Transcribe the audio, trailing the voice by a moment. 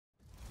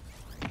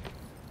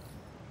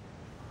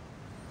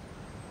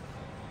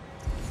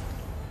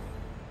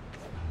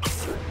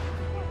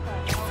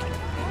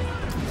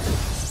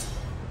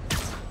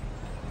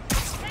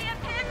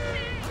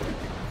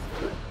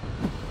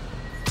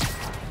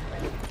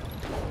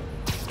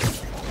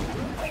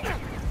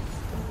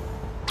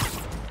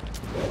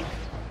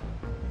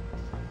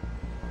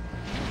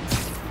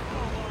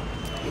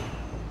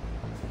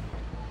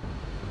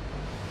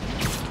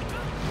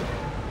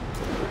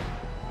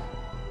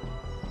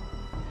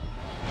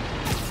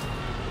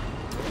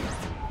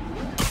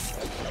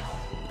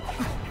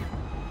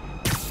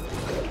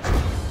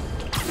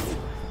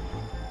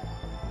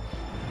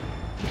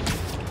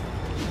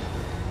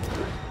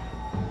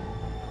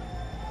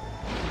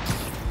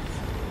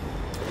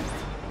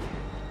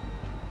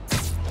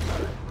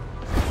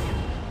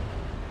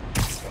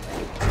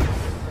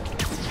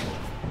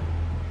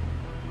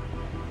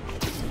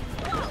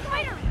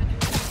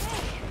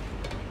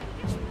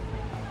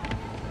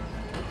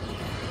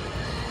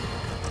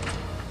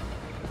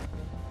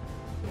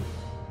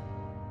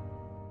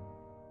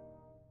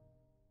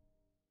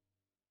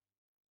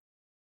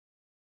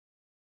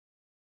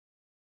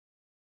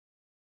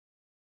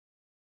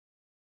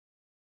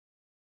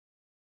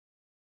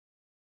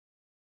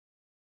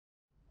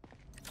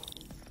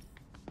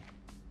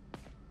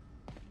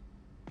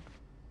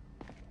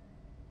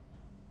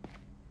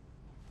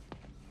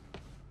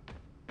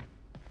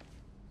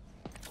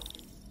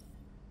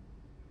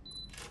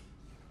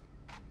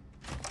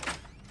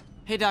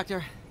Hey,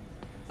 Doctor.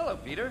 Hello,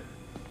 Peter.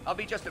 I'll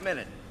be just a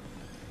minute.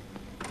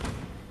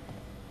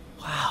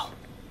 Wow.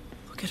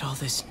 Look at all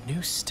this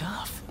new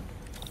stuff.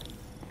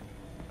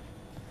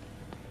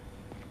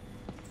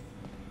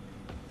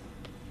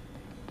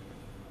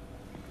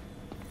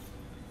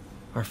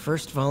 Our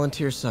first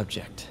volunteer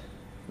subject,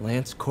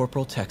 Lance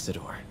Corporal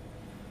Texador.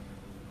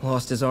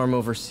 Lost his arm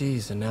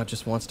overseas and now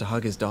just wants to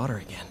hug his daughter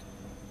again.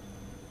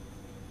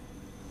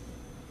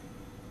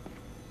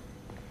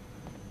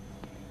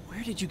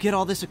 Where did you get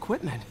all this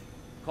equipment?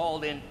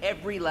 Called in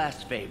every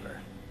last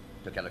favor.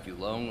 Took out a few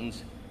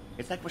loans.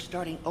 It's like we're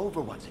starting over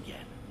once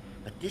again.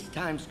 But this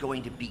time's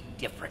going to be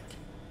different.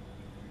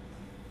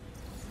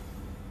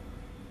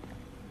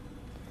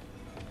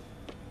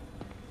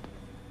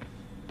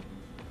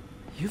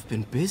 You've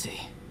been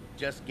busy.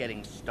 Just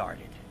getting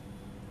started.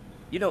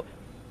 You know,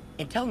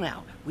 until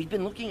now, we've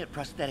been looking at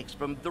prosthetics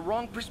from the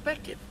wrong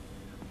perspective.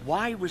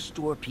 Why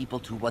restore people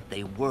to what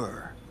they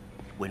were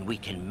when we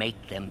can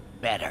make them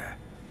better?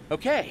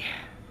 Okay,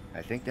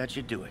 I think that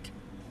should do it.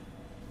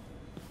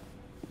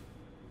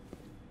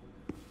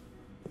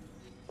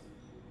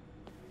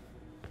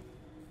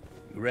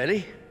 You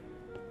ready?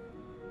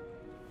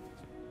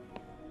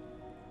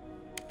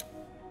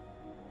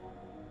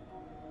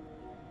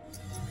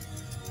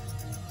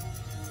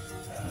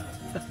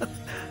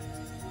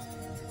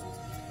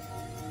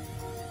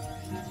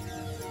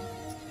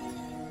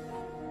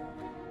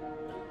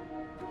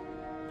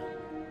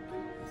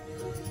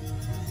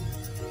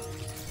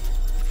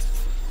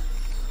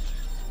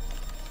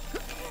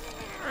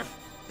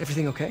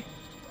 Everything okay?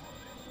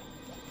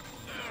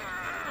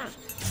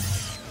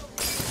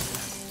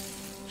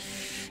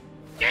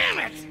 Damn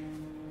it!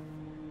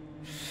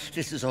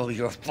 This is all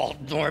your fault,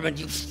 Norman,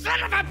 you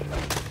son of a...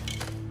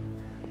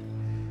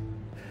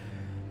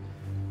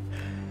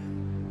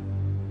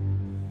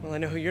 Well, I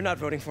know who you're not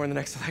voting for in the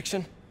next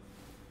election.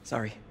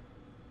 Sorry.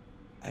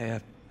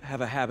 I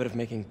have a habit of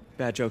making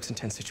bad jokes in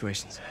tense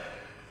situations.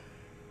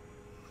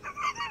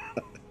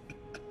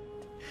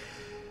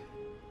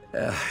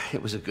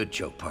 It was a good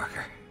joke,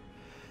 Parker.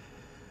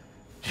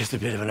 Just a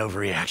bit of an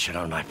overreaction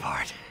on my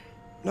part.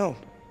 No,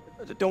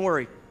 don't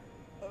worry.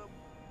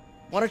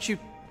 Why don't you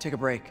take a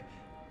break?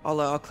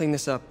 I'll clean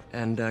this up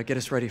and get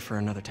us ready for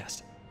another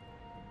test.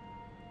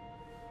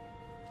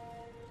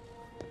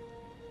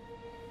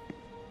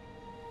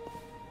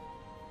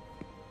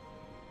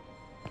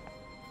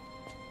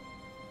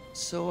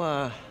 So,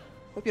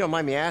 hope you don't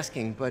mind me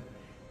asking, but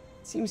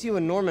it seems you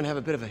and Norman have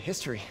a bit of a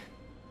history.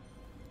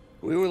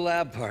 We were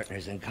lab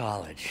partners in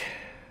college.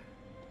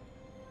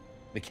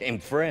 Became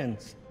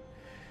friends.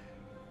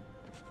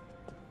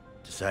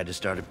 Decided to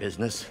start a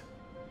business.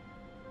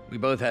 We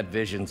both had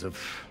visions of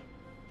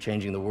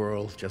changing the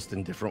world, just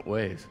in different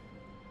ways.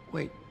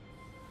 Wait,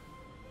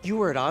 you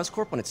were at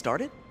Oscorp when it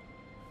started?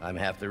 I'm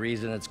half the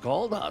reason it's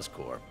called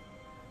Oscorp.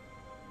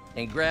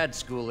 In grad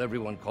school,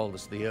 everyone called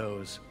us the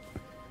O's.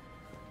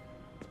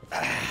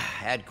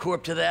 Add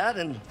Corp to that,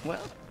 and,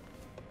 well,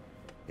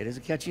 it is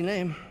a catchy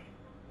name.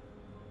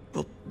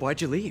 Well, why'd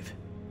you leave?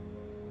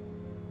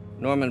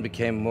 Norman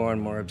became more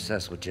and more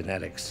obsessed with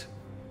genetics.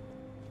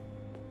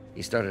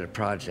 He started a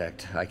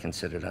project I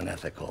considered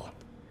unethical.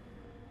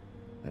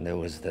 And there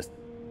was this...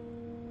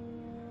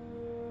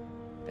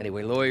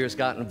 Anyway, lawyers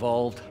got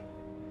involved.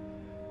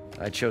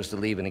 I chose to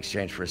leave in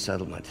exchange for a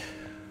settlement.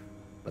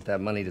 But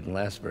that money didn't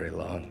last very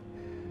long.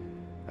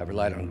 I've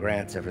relied on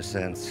grants ever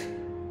since.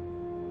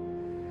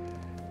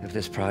 If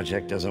this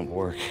project doesn't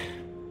work...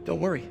 Don't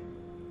worry.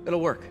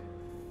 It'll work.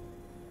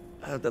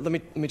 Let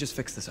me just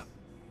fix this up.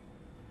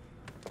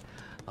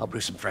 I'll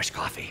brew some fresh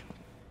coffee.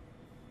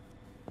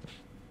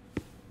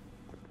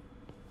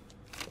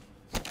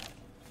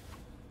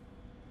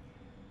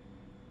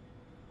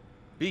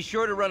 Be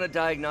sure to run a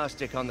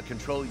diagnostic on the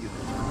control unit.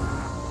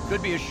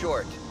 Could be a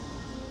short.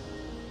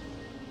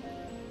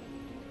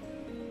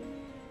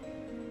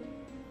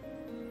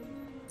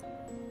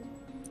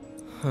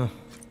 Huh.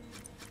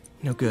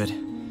 No good.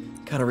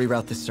 Gotta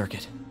reroute this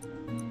circuit.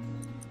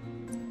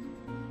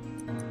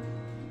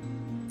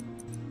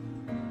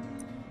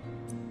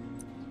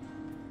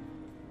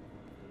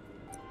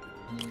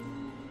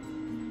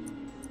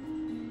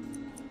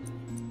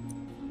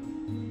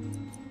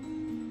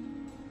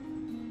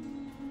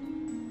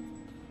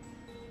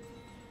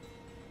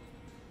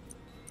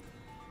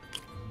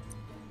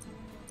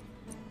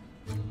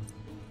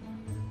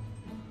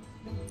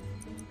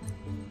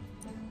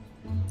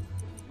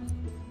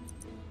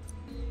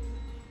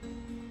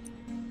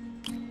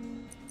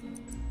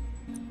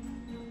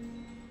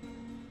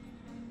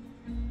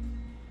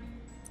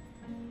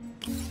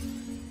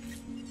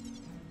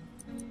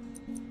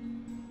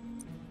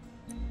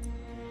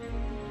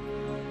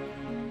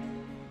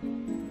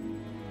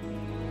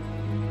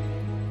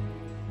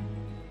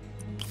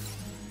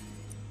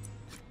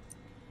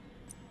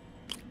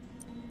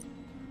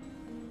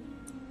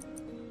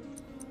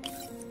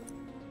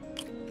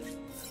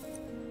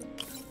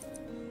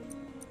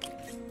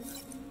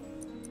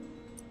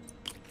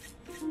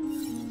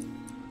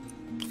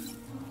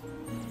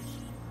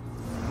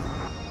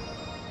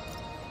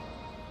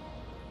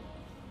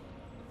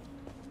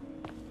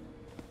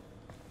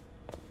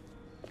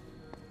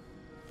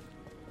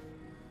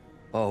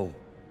 Oh,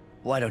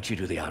 why don't you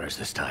do the honors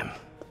this time?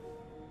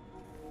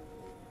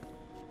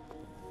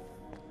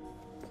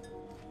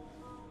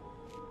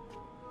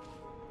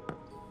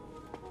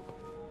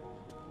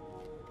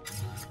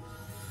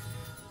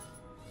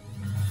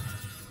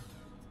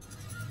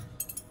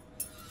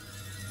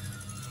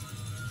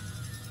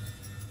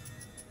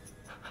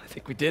 I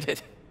think we did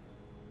it.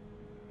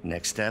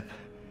 Next step,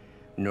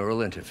 neural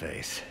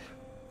interface.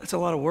 That's a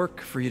lot of work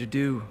for you to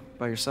do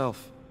by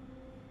yourself.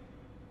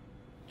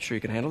 Sure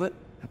you can handle it?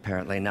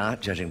 Apparently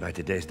not, judging by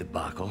today's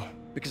debacle.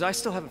 Because I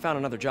still haven't found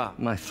another job.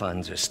 My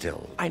funds are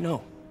still... I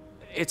know.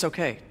 It's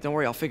okay. Don't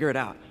worry, I'll figure it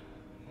out.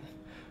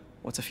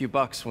 What's a few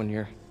bucks when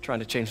you're trying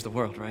to change the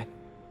world, right?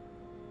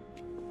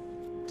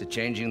 to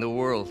changing the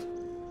world.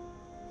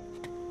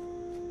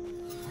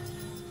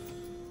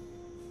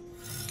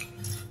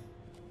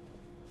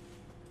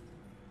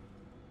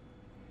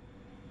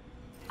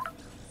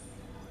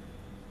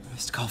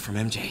 Missed call from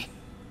MJ.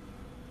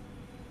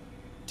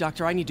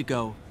 Doctor, I need to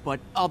go, but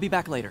I'll be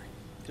back later.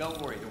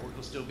 Don't worry, the work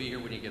will still be here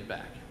when you get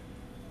back.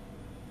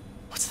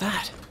 What's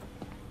that?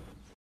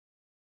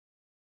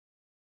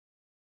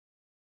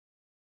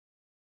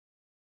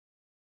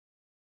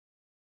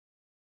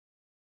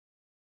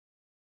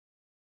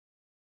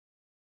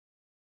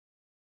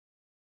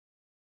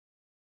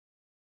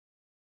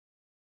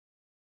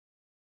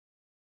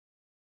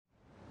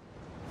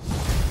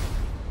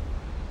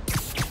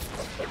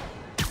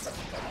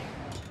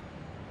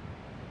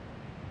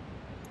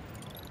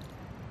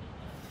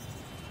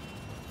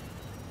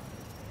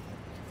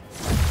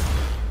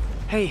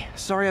 Hey,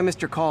 sorry I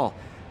missed your call.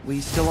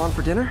 We still on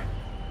for dinner?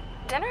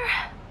 Dinner?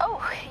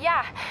 Oh,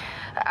 yeah.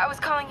 I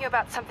was calling you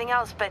about something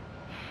else, but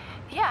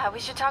yeah, we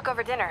should talk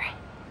over dinner.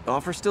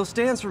 Offer still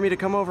stands for me to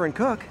come over and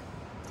cook.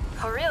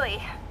 Oh,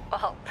 really?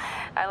 Well,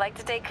 I like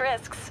to take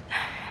risks.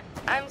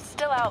 I'm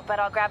still out, but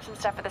I'll grab some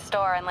stuff at the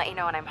store and let you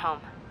know when I'm home.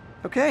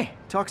 Okay,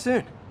 talk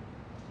soon.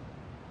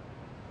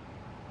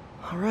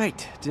 All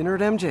right, dinner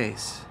at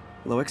MJ's.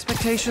 Low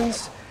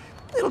expectations.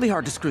 It'll be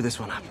hard to screw this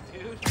one up.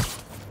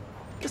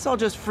 Guess I'll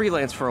just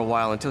freelance for a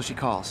while until she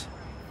calls.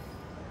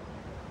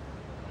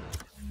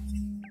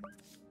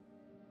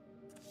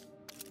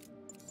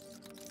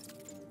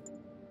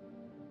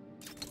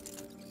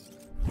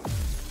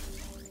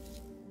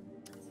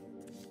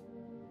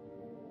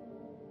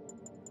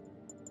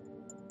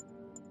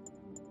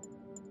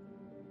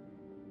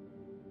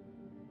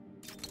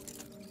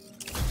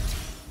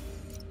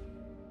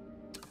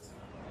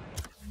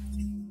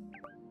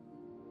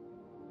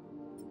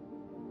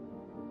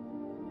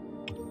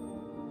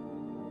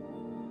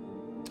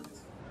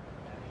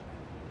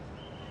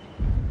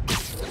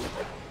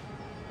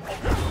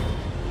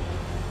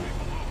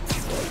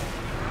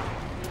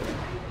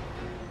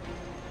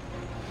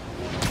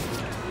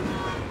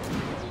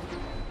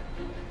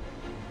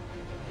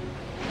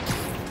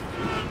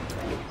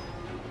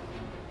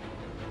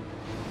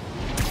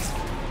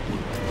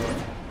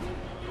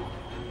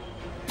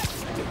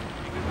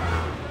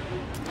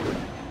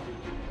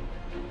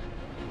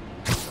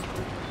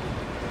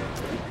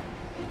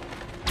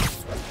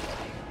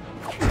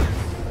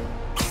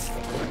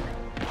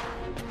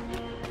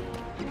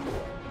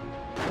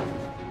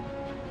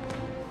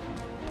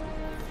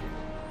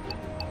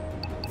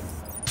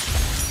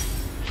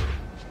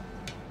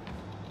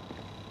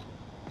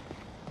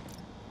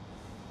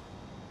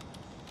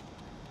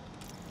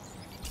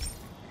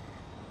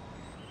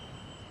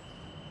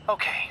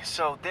 Okay,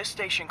 so this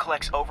station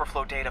collects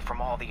overflow data from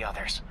all the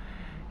others.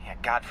 Yeah,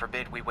 God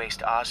forbid we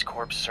waste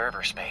Oscorp's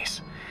server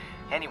space.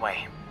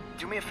 Anyway,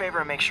 do me a favor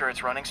and make sure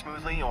it's running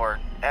smoothly, or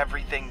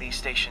everything these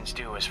stations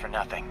do is for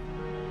nothing.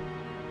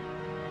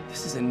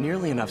 This isn't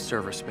nearly enough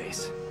server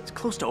space. It's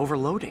close to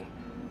overloading.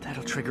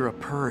 That'll trigger a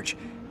purge,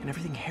 and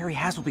everything Harry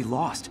has will be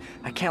lost.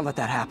 I can't let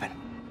that happen.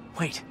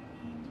 Wait.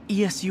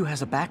 ESU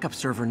has a backup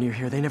server near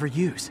here they never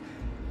use.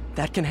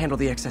 That can handle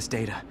the excess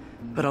data.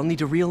 But I'll need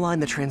to realign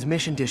the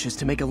transmission dishes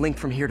to make a link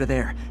from here to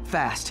there,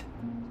 fast.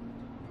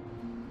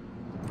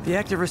 The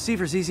active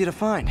receiver's easy to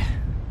find.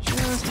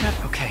 Just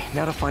have... Okay,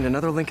 now to find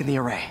another link in the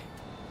array.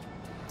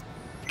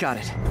 Got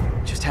it.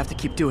 Just have to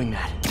keep doing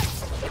that.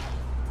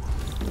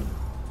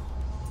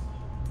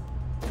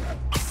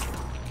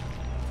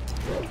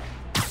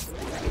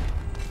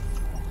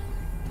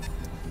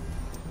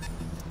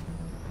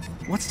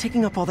 What's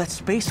taking up all that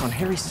space on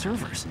Harry's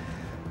servers?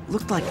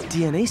 Looked like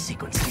DNA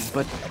sequencing,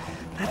 but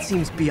that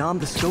seems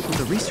beyond the scope of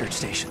the research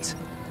stations.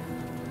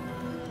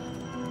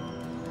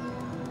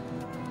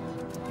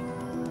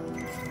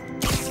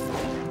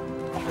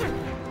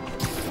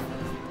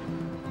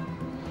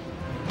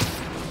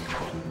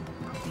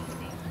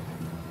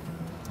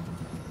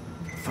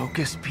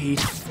 Focus,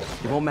 Pete.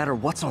 It won't matter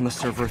what's on the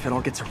server if it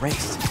all gets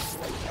erased.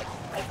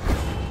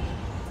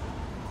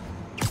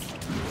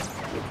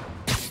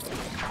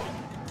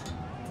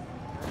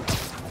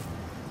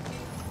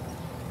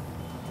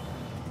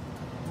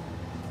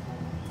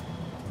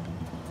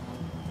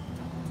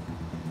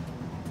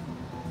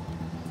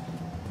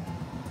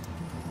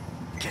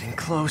 Getting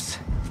close.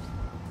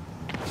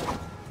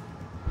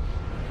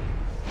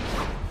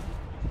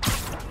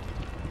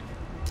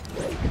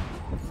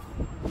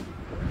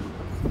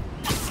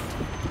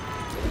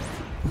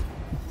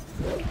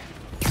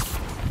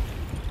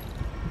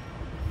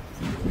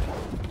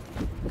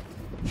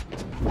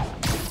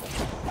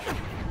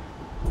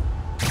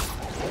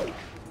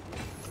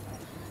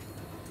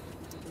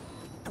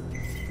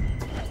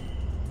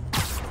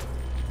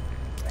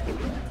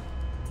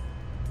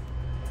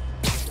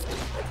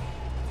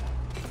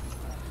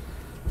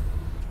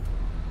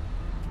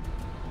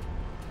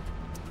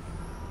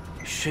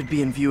 Should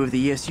be in view of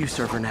the ESU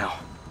server now.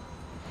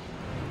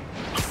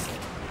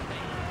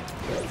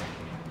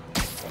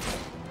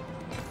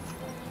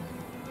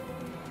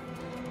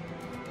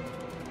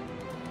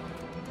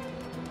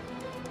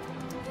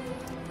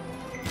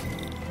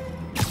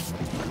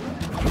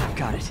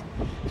 Got it.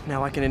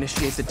 Now I can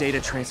initiate the data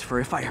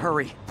transfer if I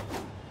hurry.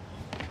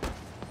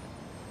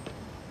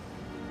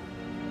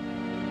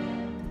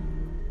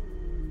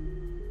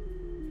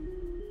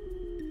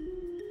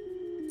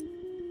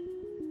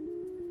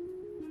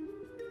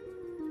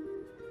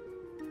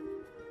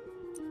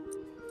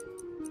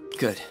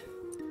 Good.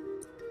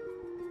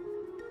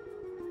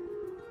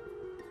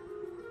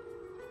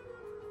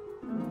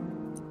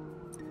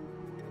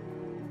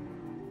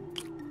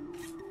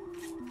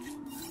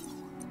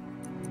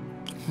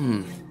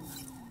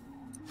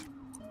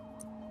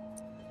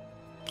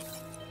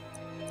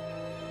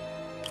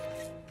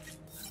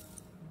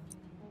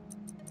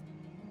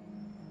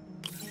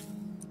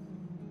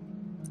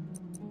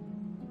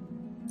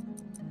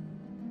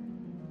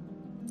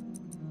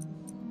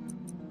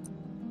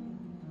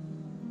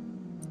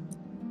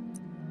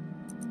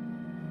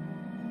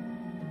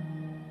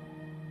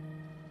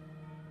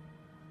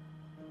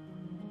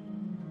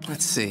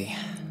 Let's see.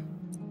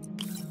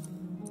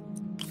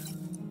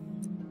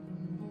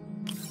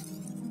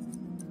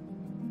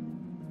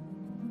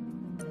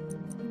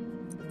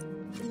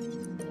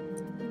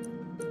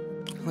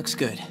 Looks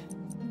good.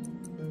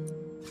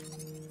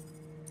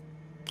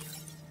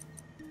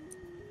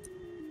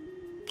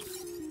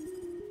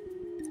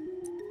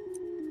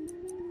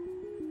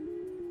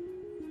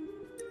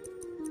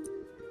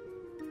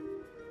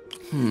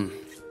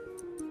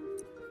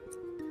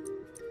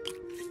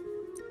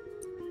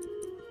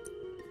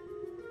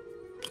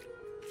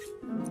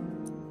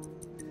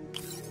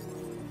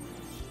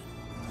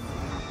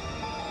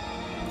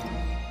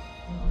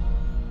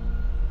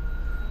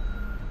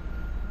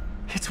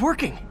 It's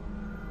working!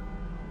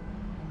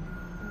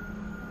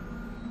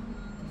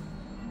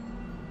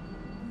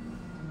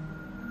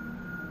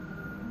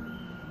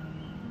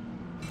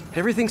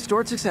 Everything's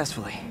stored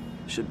successfully.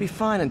 Should be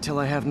fine until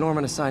I have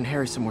Norman assign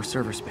Harry some more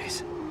server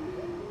space.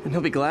 And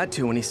he'll be glad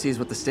to when he sees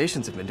what the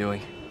stations have been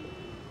doing.